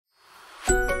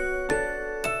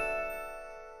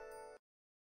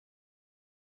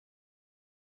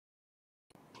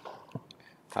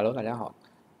Hello，大家好，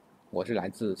我是来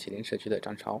自麒麟社区的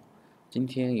张超。今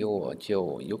天由我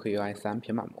就 UKUI3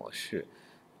 平板模式，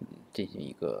进行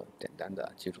一个简单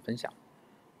的技术分享。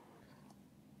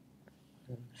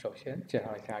首先介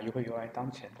绍一下 UKUI 当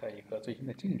前的一个最新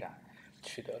的进展，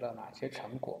取得了哪些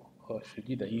成果和实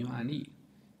际的应用案例。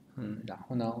然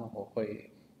后呢，我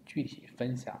会具体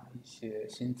分享一些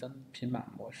新增平板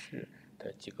模式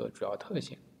的几个主要特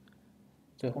性。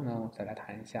最后呢，再来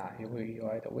谈一下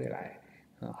UKUI 的未来，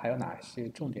还有哪些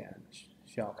重点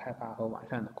需要开发和完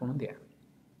善的功能点。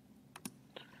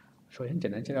首先，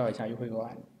简单介绍一下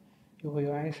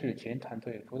UKUI。UKUI 是麒麟团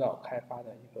队主导开发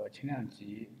的一个轻量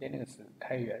级 Linux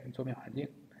开源桌面环境。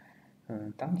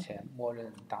当前默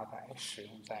认搭载使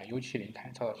用在 U70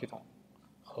开操作系统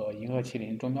和银河麒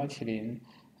麟、中标麒麟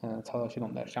操作系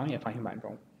统的商业发行版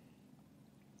中。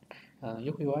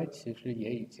UKUI 其实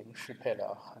也已经适配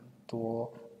了很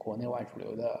多国内外主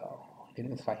流的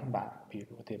Linux 发行版，比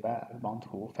如 Debian、王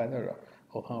图、Feather、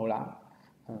OpenOla，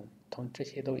这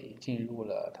些都已经进入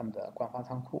了他们的官方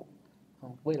仓库，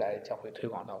未来将会推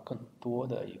广到更多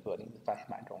的一个 Linux 发行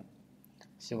版中，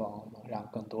希望能让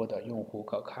更多的用户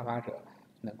和开发者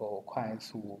能够快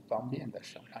速方便的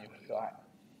使用上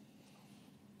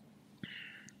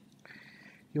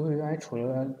UKUI。UKUI 除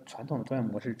了传统的桌面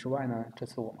模式之外呢，这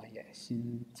次我们也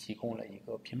新提供了一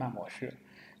个平板模式，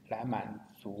来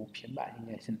满足平板硬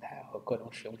件形态和各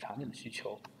种使用场景的需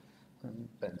求。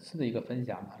本次的一个分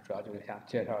享呢，主要就是想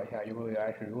介绍一下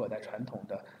UKUI 是如何在传统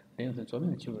的 Linux 桌面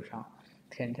的基础上，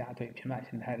添加对平板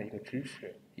形态的一个支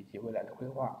持，以及未来的规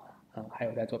划。还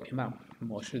有在做平板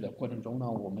模式的过程中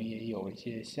呢，我们也有一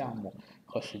些项目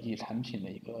和实际产品的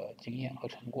一个经验和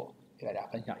成果，给大家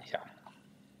分享一下。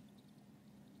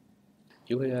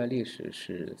UKUI 的历史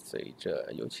是随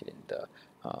着U70的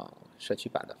社区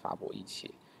版的发布一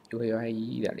起，UKUI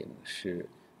 1.0是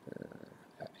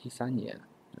13年，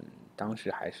当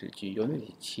时还是基于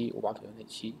Unity 7无保图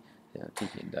Unity 7进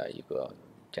行的一个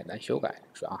简单修改，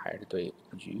主要还是对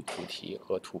布局、主题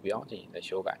和图标进行的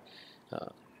修改。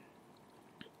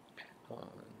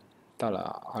到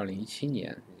了2017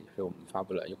年，也就是我们发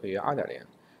布了 UKUI 2.0，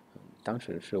当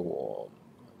时是我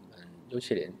们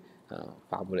U70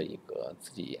发布了一个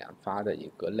自己研发的一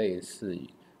个类似于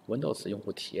Windows 用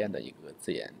户体验的一个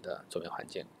自研的桌面环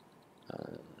境。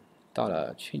到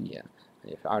了去年，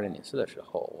也是2004的时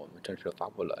候，我们正式发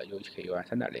布了 UKUI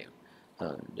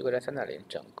 3.0。UKUI 3.0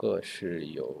整个是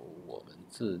由我们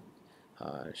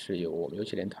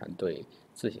U70团队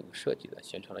自行设计的，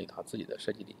形成了一套自己的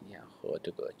设计理念和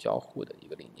这个交互的一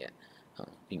个理念，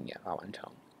并研发完成。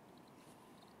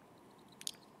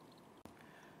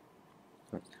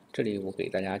这里我给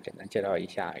大家简单介绍一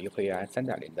下 UKUI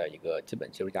 3.0的一个基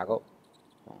本技术架构。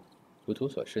如图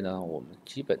所示呢，我们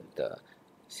基本的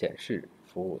显示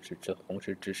服务是同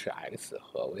时支持 X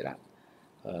和微软。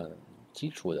基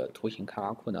础的图形开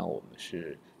发库呢，我们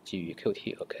是基于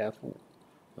Qt 和 KF5。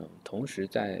同时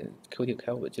在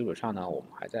Qt、KF5 的基础上呢，我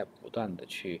们还在不断的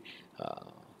去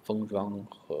封装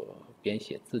和编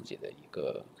写自己的一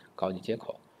个高级接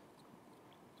口。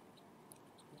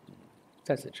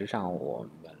在此之上，我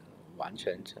们完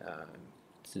全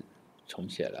重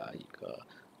写了一个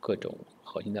各种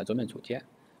核心的桌面组件，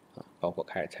包括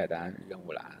开始菜单、任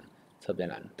务栏、侧边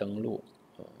栏、登录、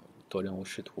多任务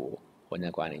视图、文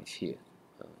件管理器，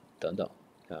等等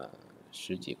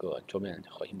，10几个桌面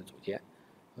核心的组件。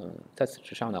在此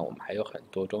之上呢，我们还有很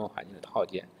多桌面环境的套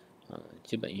件，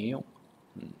基本应用，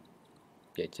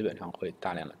也基本上会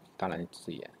大量的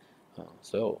字眼，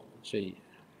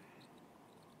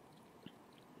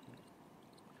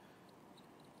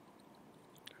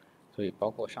所以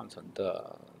包括上层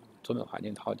的桌面环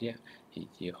境套件，以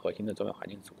及核心的桌面环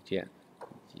境组件，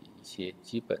以及一些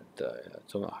基本的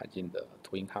桌面环境的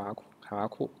图形开发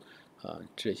库，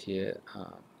这些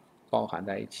包含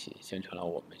在一起，形成了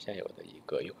我们现有的一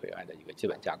个 UKUI 的一个基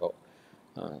本架构。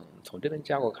从这边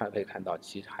架构可以看到，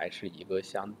其实还是一个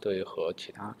相对和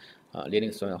其他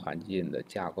Linux 桌面环境的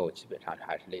架构基本上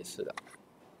还是类似的。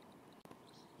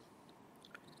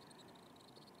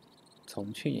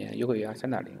从去年 UKUI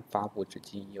 3.0发布至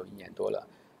今有1年多了，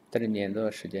在这1年多的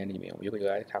时间里面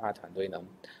，UKUI 开发团队呢，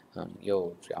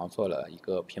又主要做了一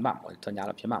个增加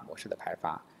了平板模式的开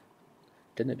发。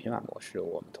针对平板模式，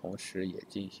我们同时也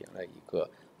进行了一个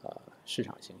市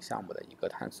场型项目的一个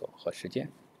探索和实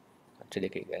践。这里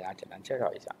给大家简单介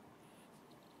绍一下。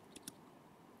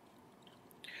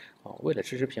为了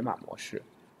支持平板模式，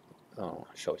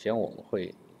首先我们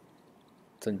会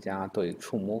增加对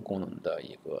触摸功能的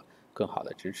一个更好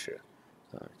的支持。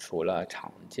除了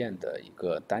常见的一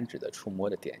个单指的触摸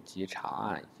的点击、长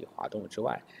按以及滑动之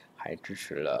外，还支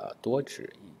持了多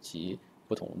指以及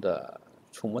不同的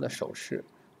触摸的手势，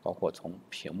包括从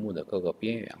屏幕的各个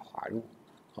边缘滑入，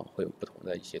会有不同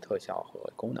的一些特效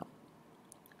和功能。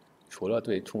除了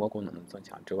对触摸功能的增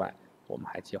强之外，我们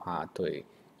还计划对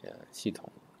系统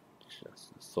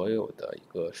所有的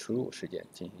一个输入事件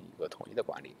进行一个统一的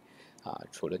管理。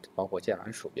除了包括键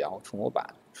盘、鼠标、触摸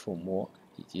板、触摸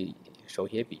以及手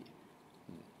写笔，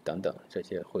等等，这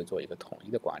些会做一个统一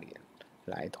的管理，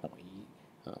来统一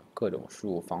各种输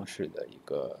入方式的一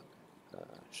个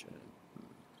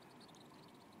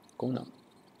功能。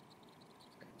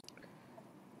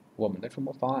我们的触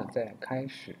摸方案在开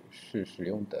始是使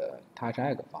用的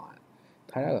TouchEgg 方案。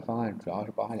TouchEgg 方案主要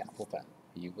是包含2部分，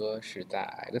一个是在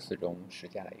X 中实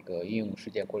现了一个应用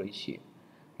事件过滤器，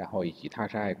然后以及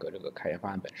TouchEgg 这个开源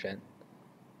方案本身。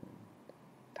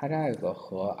TouchEgg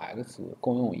和 X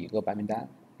共用一个白名单，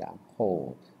然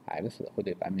后 X 会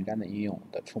对白名单的应用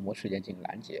的触摸事件进行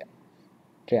拦截，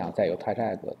这样再由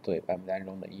TouchEgg 对白名单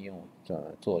中的应用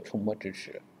做触摸支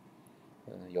持。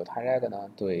有 TouchEgg 呢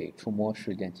对触摸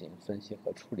事件进行分析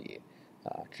和处理，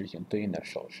执行对应的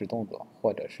手势动作，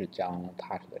或者是将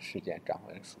Touch 的事件转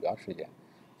换成鼠标事件，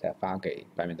再发给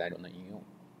白名单中的应用。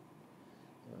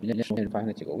研究发现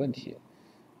了几个问题，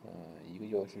一个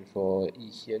就是说一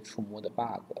些触摸的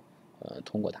bug，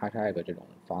通过 TouchEgg 这种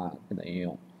方案的应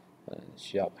用，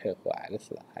需要配合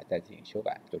X 还在进行修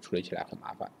改，就处理起来很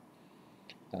麻烦。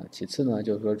其次呢，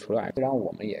就是说除了 X，虽然我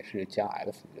们也是将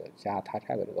X 加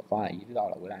TouchEgg 这个方案移植到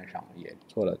了微软上，也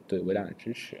做了对微软的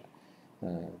支持，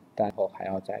但后还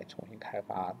要再重新开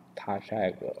发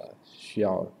TouchEgg 需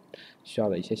要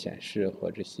的一些显示和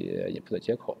这些 input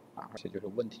接口，而且就是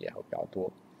问题也会比较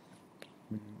多。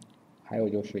还有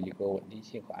就是一个稳定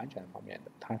性和安全方面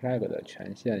的 ，TouchEgg 的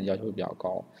权限要求比较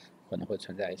高，可能会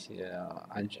存在一些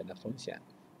安全的风险，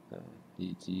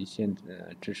以及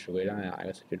支持微软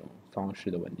X 这种方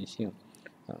式的稳定性，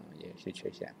也有一些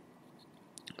缺陷。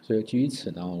所以基于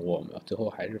此呢，我们最后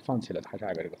还是放弃了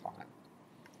TouchEgg 这个方案。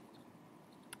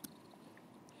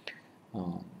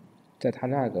在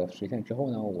TouchEgg 实现之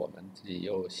后呢，我们自己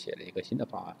又写了一个新的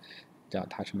方案，叫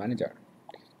Touch Manager。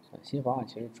新方案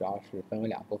其实主要是分为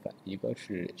2部分，一个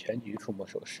是全局触摸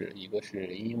手势，一个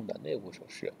是应用的内部手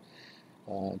势。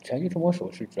全局触摸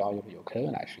手势主要就是由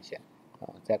Kylin 来实现。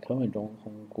在 Kylin 中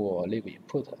通过内部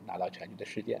input 拿到全局的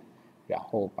事件，然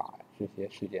后把这些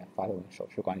事件发送给手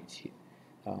势管理器。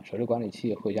手势管理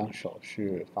器会将手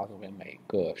势发送给每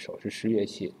个手势识别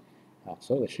器。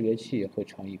所有的识别器会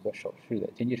成一个手势的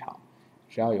竞技场，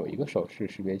只要有一个手势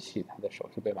识别器它的手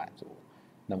势被满足，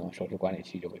那么手势管理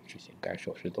器就会执行该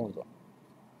手势动作，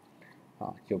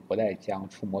就不再将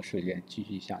触摸事件继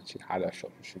续向其他的手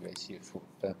势识别器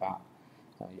分发，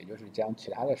也就是将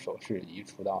其他的手势移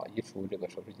除这个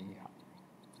手势竞技场。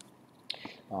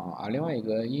而另外一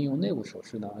个应用内部手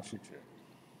势呢，是指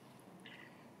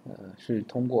是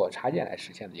通过插件来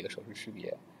实现的一个手势识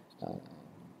别。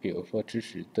比如说支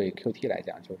持对 Qt 来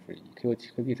讲，就是以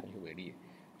Qt 程序为例，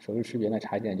手势识别的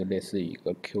插件就类似于一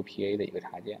个 QPA 的一个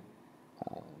插件，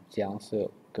将所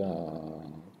有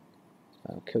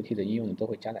Qt 的应用都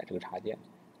会加载这个插件，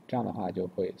这样的话就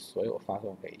会所有发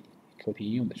送给 Qt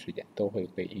应用的事件都会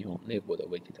被应用内部的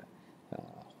widget，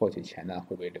获取前呢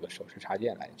会被这个手势插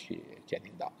件来去鉴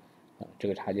定到，这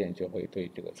个插件就会对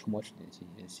这个触摸事件进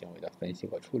行行为的分析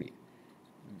和处理，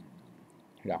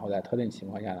然后在特定情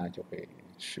况下呢就会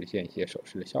实现一些手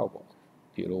势的效果，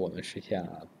比如我们实现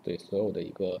了对所有的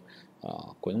一个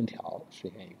滚动条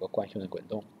实现一个惯性的滚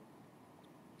动。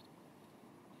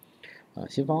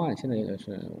新方案现在就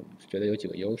是觉得有几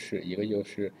个优势，一个就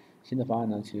是新的方案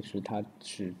呢，其实它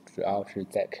主要是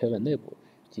在 Kylin 内部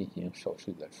进行手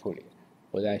势的处理，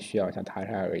不再需要像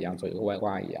TouchEgg 一样做一个外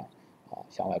挂一样，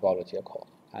向外暴露接口，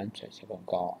安全性更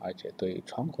高，而且对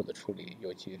窗口的处理，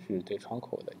尤其是对窗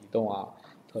口的移动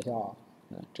特效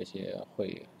这些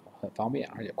会很方便，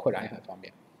而且扩展也很方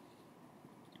便。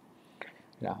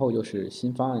然后就是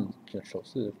新方案这首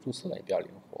次注册也比较灵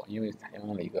活，因为采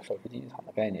用了一个手势竞技场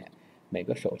的概念，每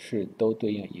个手势都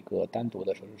对应一个单独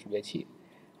的手势识别器，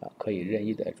可以任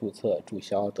意的注册、注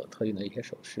销等特定的一些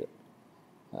手势。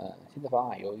新的方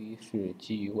案由于是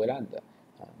基于微软的，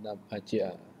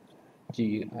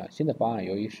新的方案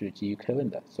由于是基于 Kylin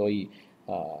的，所以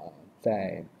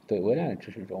在对微软的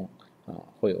支持中，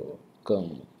会有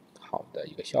更好的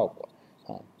一个效果，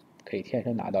可以天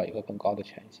生拿到一个更高的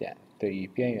权限，对于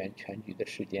边缘全局的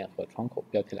事件和窗口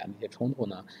标题栏的一些冲突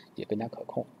呢，也更加可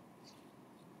控。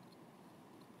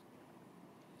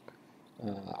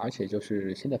而且就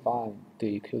是新的方案对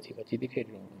于 Qt 和 GDK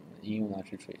这种应用呢，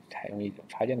是采用一种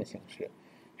插件的形式，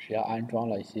只要安装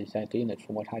了一些相对应的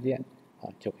触摸插件，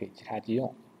就可以即插即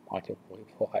用，而且不会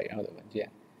破坏原有的文件。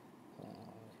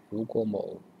如果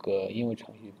某个应用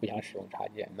程序不想使用插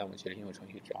件，那么其实应用程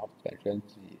序只要本身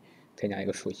自己添加一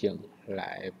个属性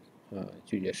来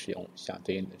拒绝使用相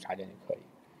对应的插件就可以。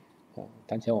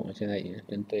当前我们现在已经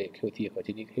针对 Qt 和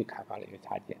JDK 开发了一个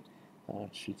插件，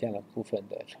实现了部分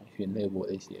的程序内部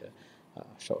的一些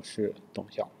手势动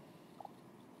效。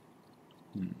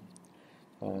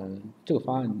这个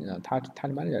方案Touch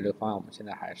Manager 这个方案我们现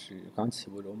在还是刚起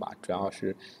步中吧，主要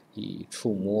是以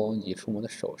触摸的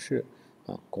手势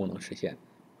功能实现。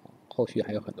后续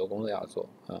还有很多工作要做，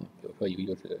比如说一个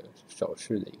就是手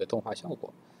势的一个动画效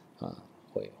果，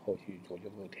会后续逐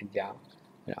步添加。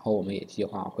然后我们也计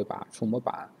划会把触摸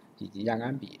板以及压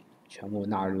杆笔全部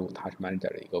纳入 Touch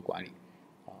Manager 的一个管理，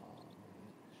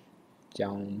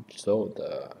将所有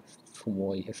的触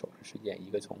摸一些手势事件，一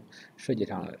个从设计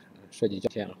交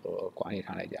件和管理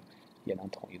上来讲，也能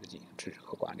统一的进行支持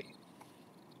和管理。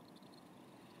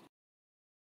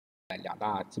两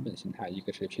大基本形态，一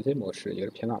个是 PC 模式，一个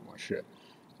是平板模式。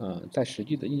在实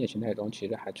际的硬件形态中，其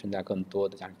实还存在更多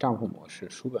的像账户模式、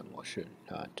书本模式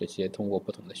这些通过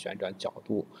不同的旋转角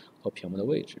度和屏幕的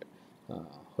位置，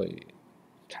会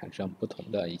产生不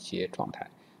同的一些状态。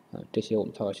这些我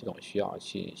们操作系统需要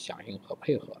去响应和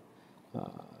配合。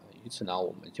于此呢，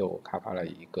我们就开发了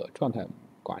一个状态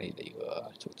管理的一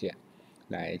个组件，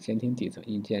来监听底层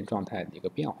硬件状态的一个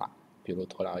变化，比如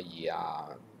陀螺仪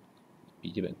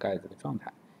笔记本盖子的状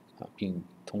态，并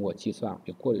通过计算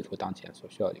并过滤出当前所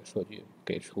需要的一个数据，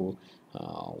给出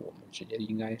我们直接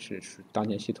应该是当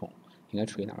前系统应该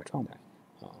处于哪个状态，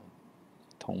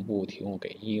同步提供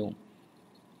给应用。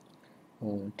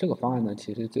这个方案呢，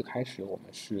其实最开始我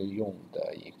们是用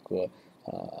的一个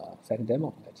set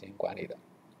demo 来进行管理的，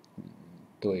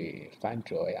对翻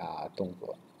折呀动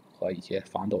作和一些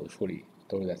防抖的处理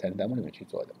都是在 set demo 里面去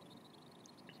做的。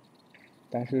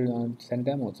但是呢 set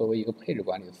demo 作为一个配置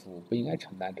管理服务，不应该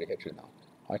承担这些职能，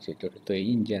而且就是对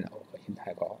硬件的耦合性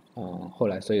太高。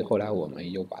所以后来我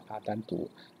们又把它单独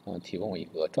提供一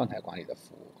个状态管理的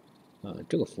服务。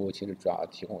这个服务其实主要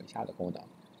提供以下的功能。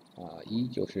一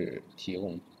就是提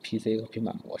供 PC 和平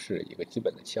板模式一个基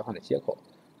本的切换的接口，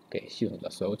给系统的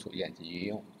所有组件及应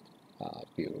用，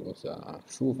比如说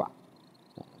输入法，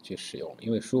去使用。因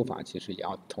为输入法其实也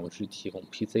要同时提供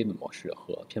PC 的模式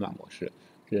和平板模式，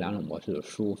这两种模式的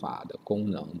输入法的功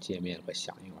能、界面和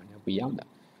响应完全不一样的，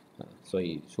所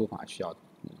以输入法需要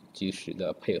及时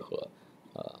的配合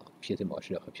PC 模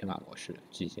式和平板模式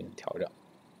进行调整。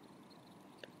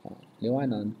另外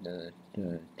呢，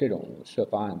这种设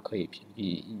方案可以屏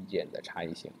蔽硬件的差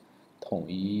异性，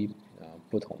统一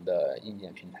不同的硬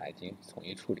件平台进行统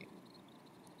一处理。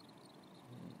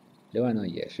另外呢，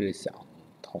也是想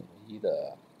统一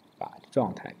的把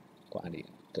状态管理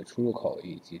的出入口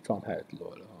以及状态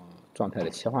的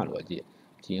切换逻辑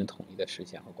进行统一的实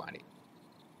现和管理。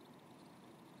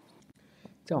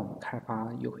在我们开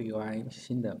发 UKUI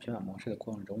新的平板模式的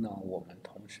过程中呢，我们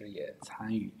同时也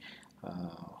参与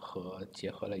和结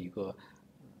合了一个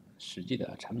实际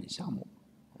的产品项目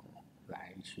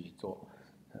来去做。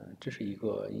这是一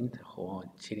个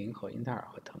麒麟和英特尔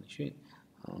和腾讯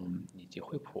以及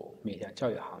惠普面向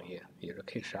教育行业，也就是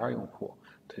K12用户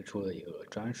推出了一个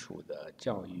专属的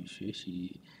教育学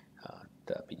习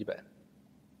的笔记本。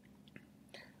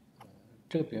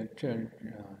这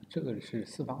个是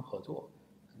四方合作，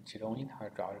其中英特尔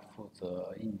主要是负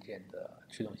责硬件的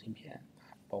驱动芯片，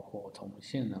包括从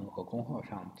性能和功耗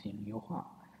上进行优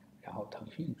化，然后腾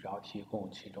讯主要提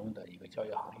供其中的一个教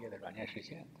育行业的软件实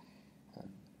现，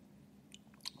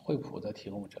惠普则提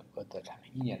供整个的产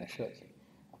品硬件的设计，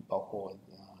包括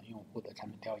用户的产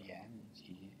品调研以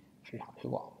及市场推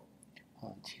广。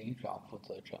麒麟主要负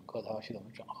责整个操作系统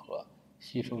的整合，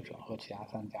吸收整合其他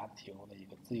商家提供的一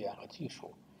个资源和技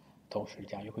术，同时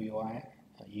将 UKUI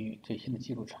最新的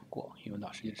技术成果应用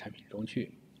到实际的产品中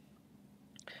去。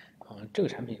这个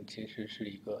产品其实是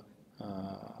一个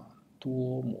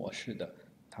多模式的，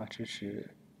它支持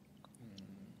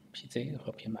PC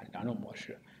和平板两种模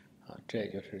式，这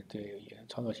也就是对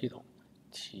操作系统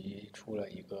提出了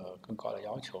一个更高的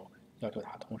要求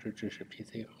它同时支持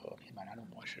PC 和平板两种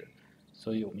模式，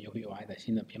所以我们 UKUI 的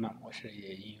新的平板模式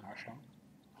也应运而生。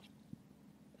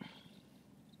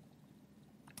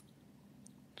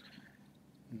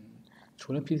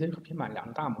除了 PC 和平板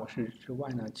两大模式之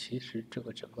外呢，其实这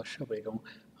个整个设备中，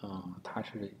它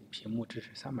是屏幕支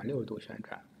持360度旋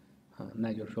转，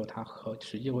那就是说它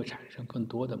实际会产生更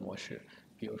多的模式，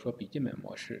比如说笔记本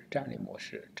模式、站立模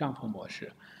式、帐篷模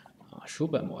式、书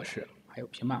本模式，还有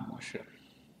平板模式。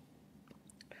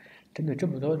针对这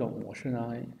么多种模式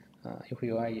呢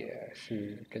，UKUI 也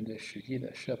是针对实际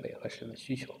的设备和使用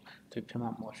需求，对平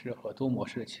板模式和多模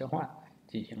式的切换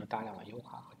进行了大量的优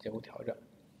化和结构调整。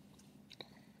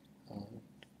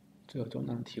这个终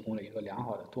能提供了一个良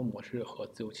好的多模式和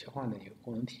自由切换的一个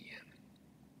功能体验。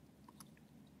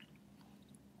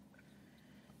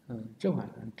这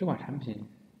款产品，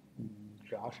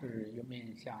主要是一个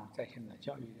面向在线的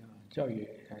教育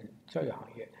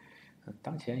行业。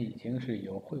当前已经是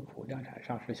由惠普量产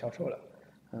上市销售了。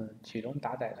其中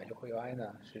搭载的UKUI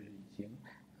呢是已经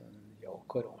有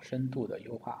各种深度的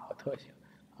优化和特性，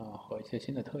和一些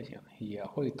新的特性，也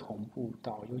会同步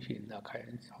到UKUI3的开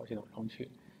源操系统中去。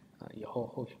以后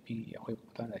后续并也会不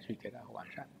断的去迭代和完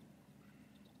善。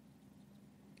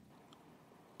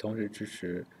同时支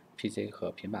持 PC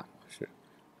和平板模式。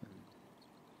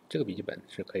这个笔记本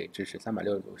是可以支持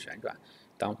360度旋转，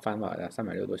当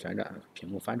360度旋转屏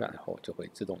幕翻转后，就会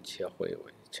自动切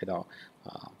到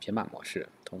平板模式。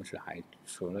同时还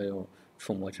除了用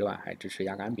触摸之外，还支持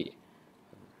压杆笔。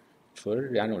除了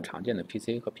两种常见的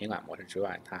PC 和平板模式之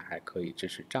外，它还可以支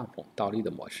持帐篷倒立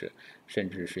的模式，甚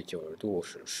至是90度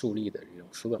竖立的这种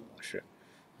书本模式。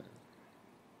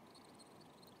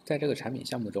在这个产品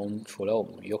项目中，除了我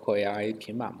们 UKUI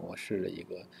平板模式的一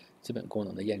个基本功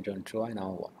能的验证之外呢，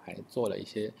我们还做了一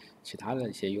些其他的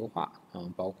一些优化，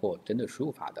包括针对输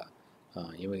入法的，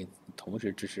因为同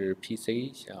时支持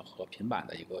PC 和平板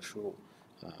的一个输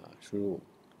入，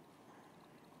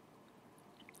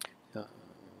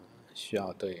需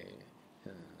要对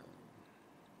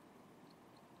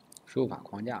输入法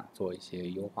框架做一些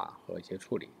优化和一些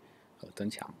处理和增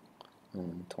强。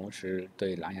同时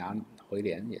对蓝牙回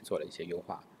联也做了一些优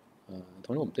化。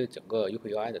同时我们对整个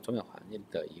UKUI 的桌面环境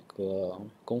的一个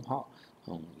功耗，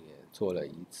也做了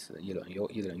一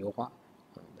轮优化。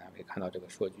大家可以看到这个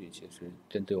数据，其实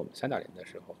针对我们3.0的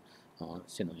时候，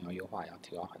性能要优化要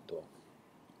提高很多。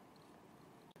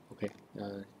OK，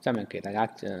下面给大家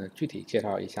具体介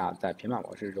绍一下在平板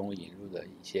模式中引入的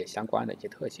一些相关的一些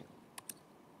特性。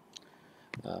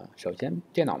首先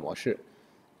电脑模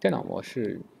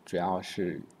式主要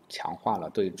是强化了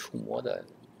对触摸的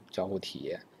交互体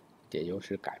验，也就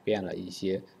是改变了一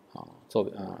些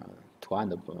图案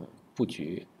的布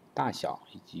局、大小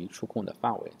以及触控的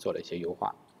范围，做了一些优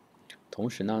化。同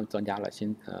时呢，增加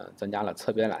了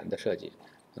侧边栏的设计。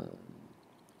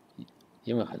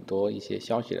因为很多一些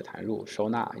消息的弹入、收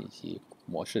纳以及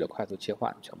模式的快速切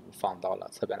换，全部放到了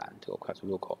侧边栏这个快速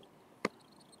入口。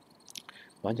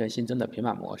完全新增的平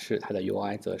板模式，它的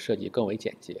UI 则设计更为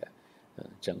简洁，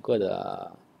整个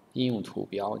的应用图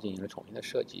标进行了重新的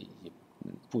设计，以及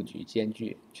布局间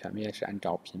距全面是按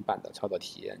照平板的操作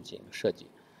体验进行设计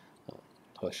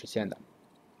和实现的。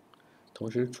同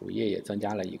时，主页也增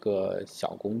加了一个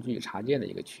小工具插件的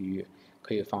一个区域，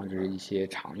可以放置一些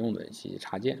常用的一些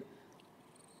插件。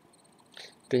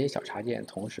这些小插件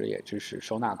同时也支持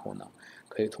收纳功能，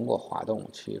可以通过滑动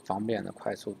去方便的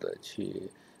快速的去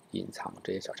隐藏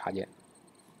这些小插件。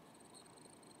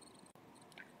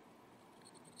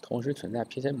同时存在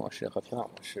PC 模式和平板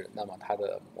模式，那么它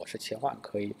的模式切换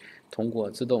可以通过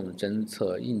自动侦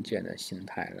测硬件的形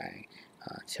态来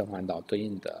切换到对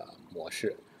应的模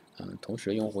式。同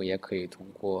时用户也可以通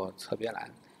过侧边栏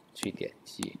去点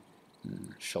击，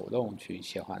手动去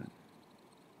切换。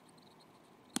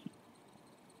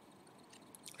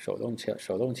手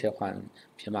动切换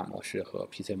平板模式和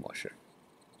PC 模式。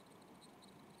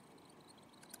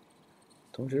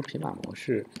同时，平板模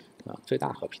式最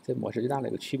大和 PC 模式最大的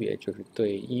一个区别就是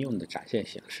对应用的展现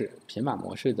形式。平板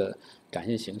模式的展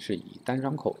现形式以单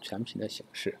窗口全屏的形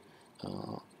式，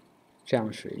这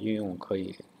样使应用可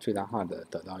以最大化的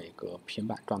得到一个平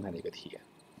板状态的一个体验。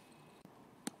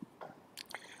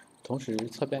同时，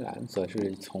侧边栏则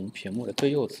是从屏幕的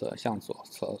最右侧向左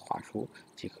侧滑出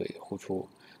即可以呼出。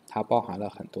它包含了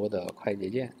很多的快捷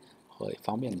键和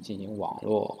方便的进行网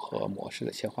络和模式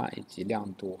的切换，以及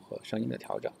亮度和声音的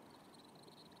调整。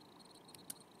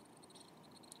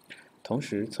同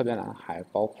时，侧边栏还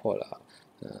包括了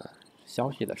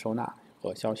消息的收纳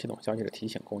和系统消息的提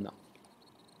醒功能，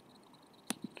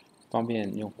方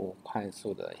便用户快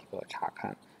速的一个查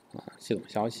看系统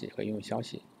消息和应用消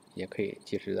息，也可以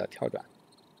及时的跳转。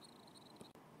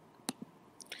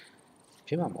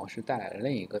平板模式带来的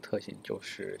另一个特性就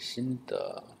是新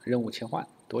的任务切换、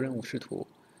多任务视图。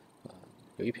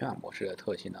由于平板模式的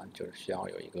特性呢，就是需要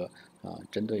有一个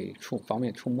针对方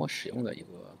便触摸使用的一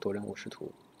个多任务视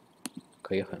图，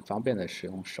可以很方便的使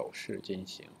用手势进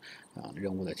行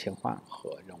任务的切换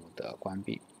和任务的关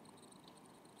闭。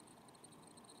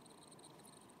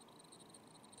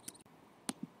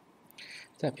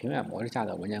在平板模式下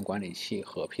的文件管理器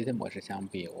和 PC 模式相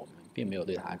比，我们并没有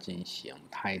对它进行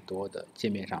太多的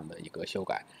界面上的一个修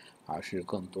改，而是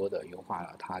更多的优化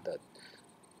了它的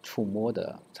触摸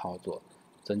的操作，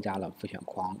增加了复选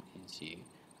框以及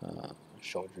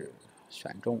手指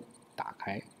选中打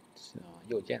开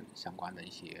右键相关的一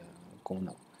些功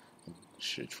能，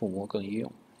使触摸更易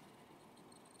用。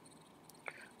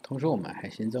同时，我们还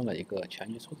新增了一个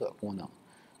全局搜索功能，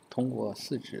通过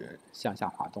4指向下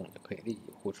滑动就可以立即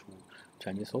呼出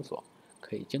全局搜索，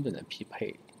可以精准的匹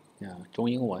配中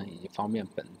英文，以及方便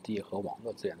本地和网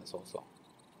络资源的搜索。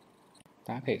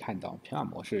大家可以看到，平板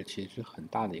模式其实很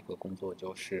大的一个工作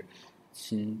就是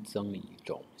新增一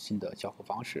种新的交互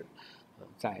方式。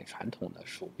在传统的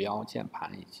鼠标、键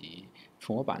盘以及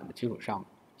触摸板的基础上，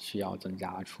需要增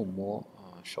加触摸、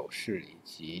手势以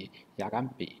及压杆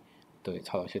笔对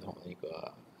操作系统的一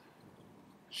个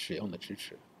使用的支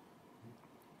持。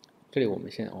这里我们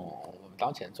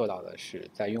当前做到的是，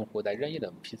在用户在任意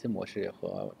的 PC 模式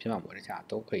和平板模式下，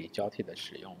都可以交替的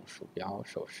使用鼠标、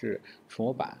手势、触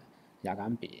摸板、压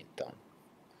杆笔等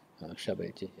设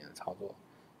备进行操作。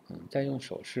在用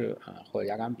手势或者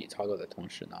压杆笔操作的同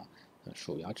时呢，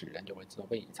鼠标指针就会自动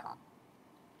被隐藏。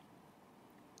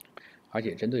而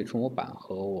且针对触摸板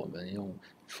和我们用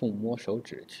触摸手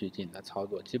指去进行的操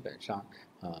作，基本上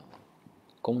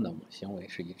功能行为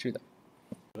是一致的。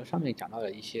除了上面讲到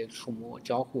的一些触摸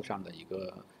交互上的一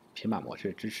个平板模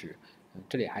式支持，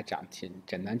这里还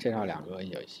简单介绍2个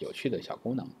有趣的小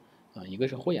功能。一个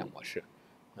是护眼模式，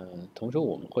同时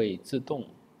我们会自动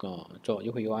做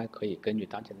优惠 UI 可以根据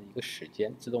当前的一个时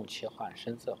间自动切换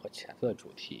深色和浅色的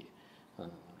主题，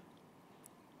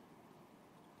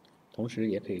同时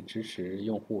也可以支持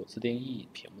用户自定义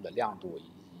屏幕的亮度以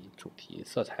及主题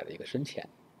色彩的一个深浅。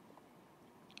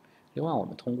另外，我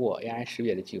们通过 AI 识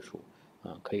别的技术，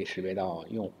可以识别到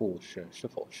用户是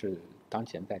否是当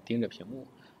前在盯着屏幕，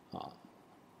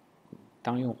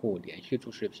当用户连续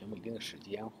注视屏幕一定的时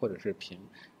间，或者是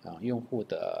用户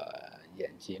的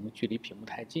眼睛距离屏幕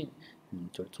太近，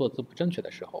就是坐姿不正确的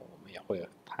时候，我们也会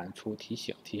弹出提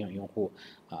醒用户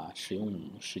使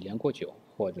用时间过久，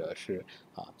或者是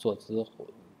坐姿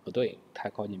不对，太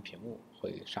靠近屏幕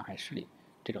会伤害视力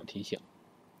这种提醒。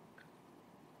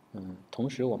同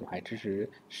时我们还支持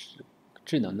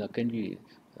智能的根据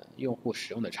用户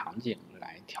使用的场景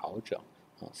来调整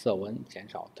色温，减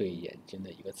少对眼睛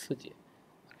的一个刺激。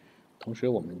同时，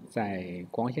我们在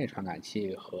光线传感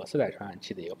器和色彩传感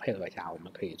器的一个配合下，我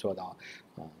们可以做到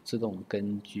自动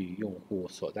根据用户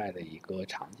所在的一个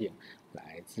场景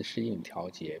来自适应调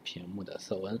节屏幕的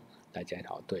色温，来减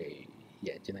少对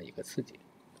眼睛的一个刺激。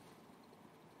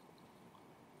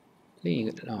另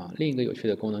一个有趣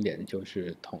的功能点就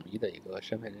是统一的一个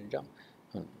身份认证，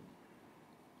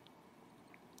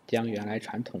将原来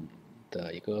传统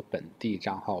的一个本地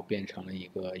账号变成了一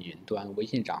个云端微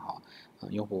信账号，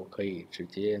用户可以直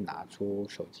接拿出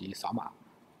手机扫码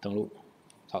登录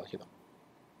操作系统。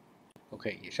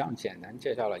OK， 以上简单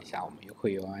介绍了一下我们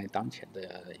UKUI 当前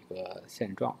的一个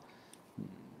现状，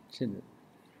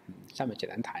下面简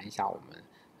单谈一下我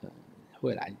们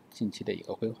未来近期的一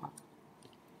个规划。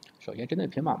首先，针对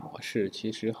平板模式，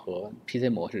其实和 PC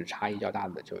模式差异较大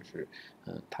的就是，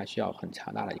它需要很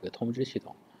强大的一个通知系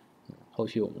统。后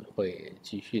续我们会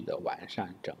继续的完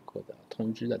善整个的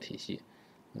通知的体系。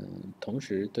同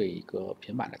时对一个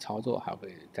平板的操作还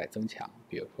会再增强，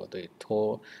比如说对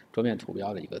桌面图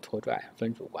标的一个拖拽、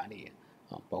分组管理，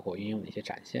包括应用的一些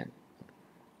展现。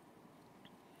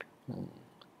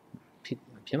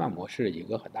平板模式一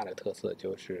个很大的特色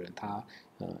就是它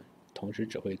同时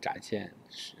只会展现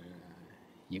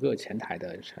一个前台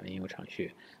的应用程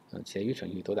序，其余程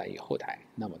序都在于后台。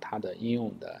那么它的应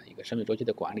用的一个生命周期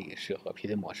的管理是和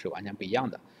PC 模式完全不一样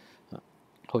的。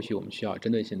后续我们需要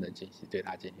针对性的对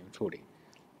它进行处理。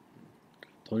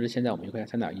同时，现在我们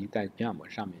UKUI3.1在平板模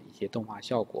式上面一些动画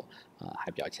效果还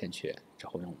比较欠缺，之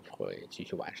后呢我们会继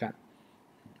续完善。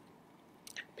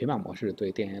平板模式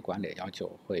对电源管理的要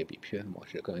求会比 PC 模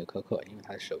式更为苛刻，因为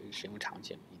它的使用场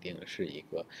景一定是一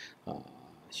个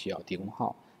需要低功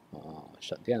耗、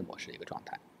省电的模式的一个状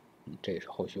态。这也是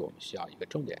后续我们需要一个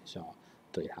重点需要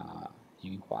对它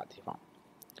优化的地方。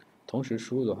同时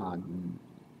输入的话，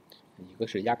一个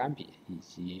是压杆笔以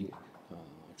及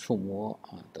触摸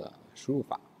的输入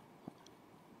法，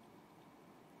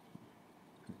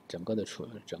整个的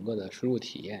输入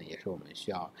体验也是我们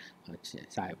需要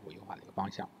下一步优化的一个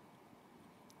方向。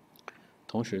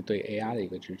同时对 AI 的一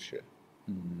个支持，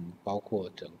包括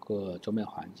整个桌面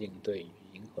环境对语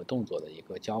音和动作的一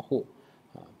个交互，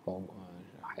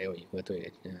还有一个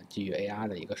对基于 AR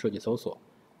的一个数据搜索，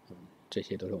这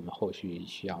些都是我们后续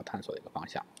需要探索的一个方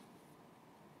向。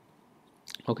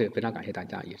OK， 非常感谢大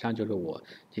家，以上就是我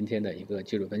今天的一个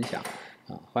技术分享，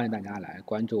欢迎大家来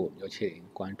关注我们UKUI3，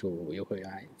关注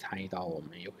UKUI，参与到我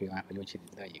们UKUI和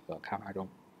UKUI3的一个开发中。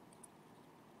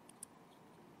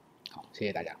好，谢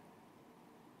谢大家。